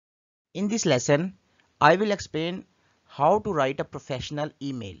In this lesson, I will explain how to write a professional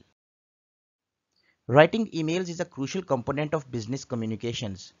email. Writing emails is a crucial component of business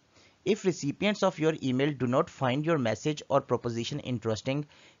communications. If recipients of your email do not find your message or proposition interesting,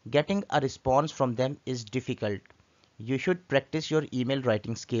 getting a response from them is difficult. You should practice your email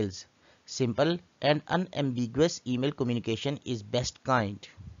writing skills. Simple and unambiguous email communication is best kind.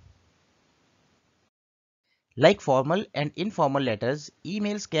 Like formal and informal letters,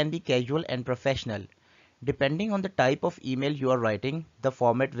 emails can be casual and professional. Depending on the type of email you are writing, the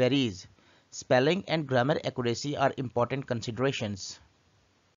format varies. Spelling and grammar accuracy are important considerations.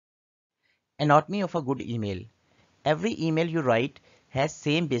 Anatomy of a good email. Every email you write has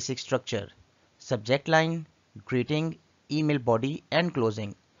same basic structure. Subject line, greeting, email body and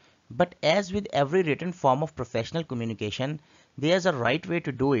closing. But as with every written form of professional communication, there's a right way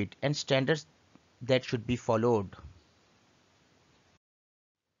to do it and standards that should be followed.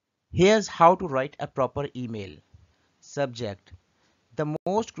 Here's how to write a proper email. Subject. The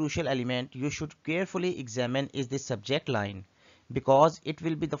most crucial element you should carefully examine is the subject line because it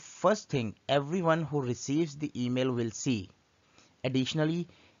will be the first thing everyone who receives the email will see. Additionally,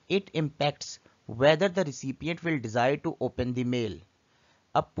 it impacts whether the recipient will desire to open the mail.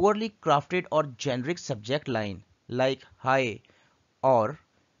 A poorly crafted or generic subject line like "Hi" or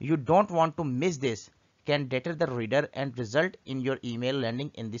 "You don't want to miss this" can deter the reader and result in your email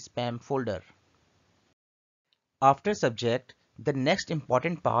landing in the spam folder. After subject, the next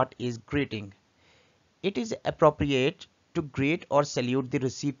important part is greeting. It is appropriate to greet or salute the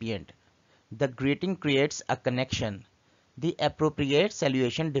recipient. The greeting creates a connection. The appropriate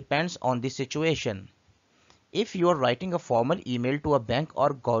salutation depends on the situation. If you are writing a formal email to a bank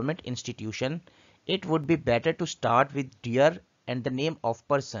or government institution, it would be better to start with "Dear" and the name of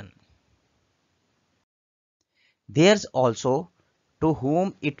person. There's also "To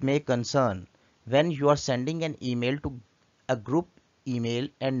whom it may concern" when you are sending an email to a group email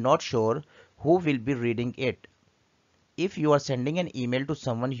and not sure who will be reading it. If you are sending an email to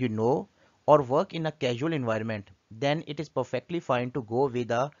someone you know or work in a casual environment, then it is perfectly fine to go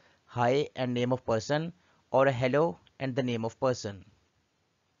with a "Hi" and name of person or a "Hello" and the name of person.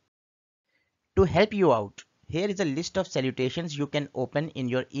 To help you out, here is a list of salutations you can open in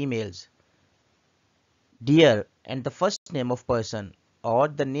your emails. Dear and the first name of person or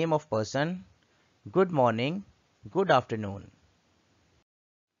the name of person. Good morning, good afternoon.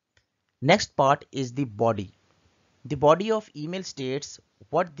 Next part is the body. The body of email states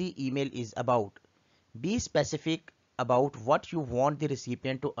what the email is about. Be specific about what you want the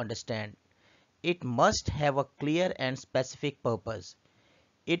recipient to understand. It must have a clear and specific purpose.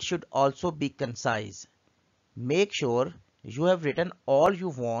 It should also be concise. Make sure you have written all you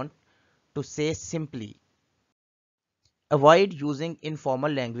want to say simply. Avoid using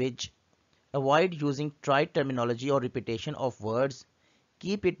informal language. Avoid using trite terminology or repetition of words.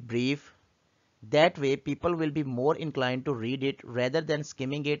 Keep it brief. That way people will be more inclined to read it rather than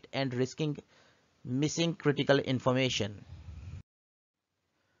skimming it and risking missing critical information.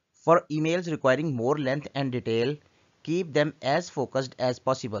 For emails requiring more length and detail, keep them as focused as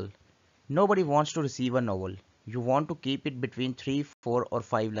possible. Nobody wants to receive a novel. You want to keep it between 3, 4 or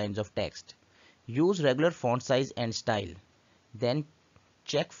 5 lines of text. Use regular font size and style. Then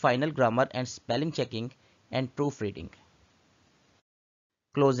check final grammar and spelling checking and proofreading.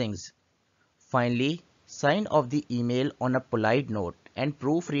 Closings. Finally, sign off the email on a polite note and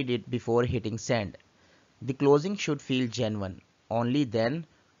proofread it before hitting send. The closing should feel genuine. Only then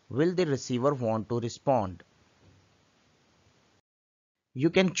will the receiver want to respond. You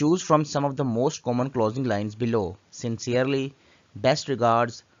can choose from some of the most common closing lines below. Sincerely, best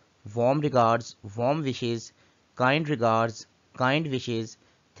regards, warm wishes, kind wishes,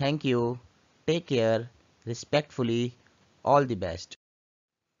 thank you, take care, respectfully, all the best.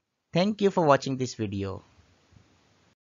 Thank you for watching this video.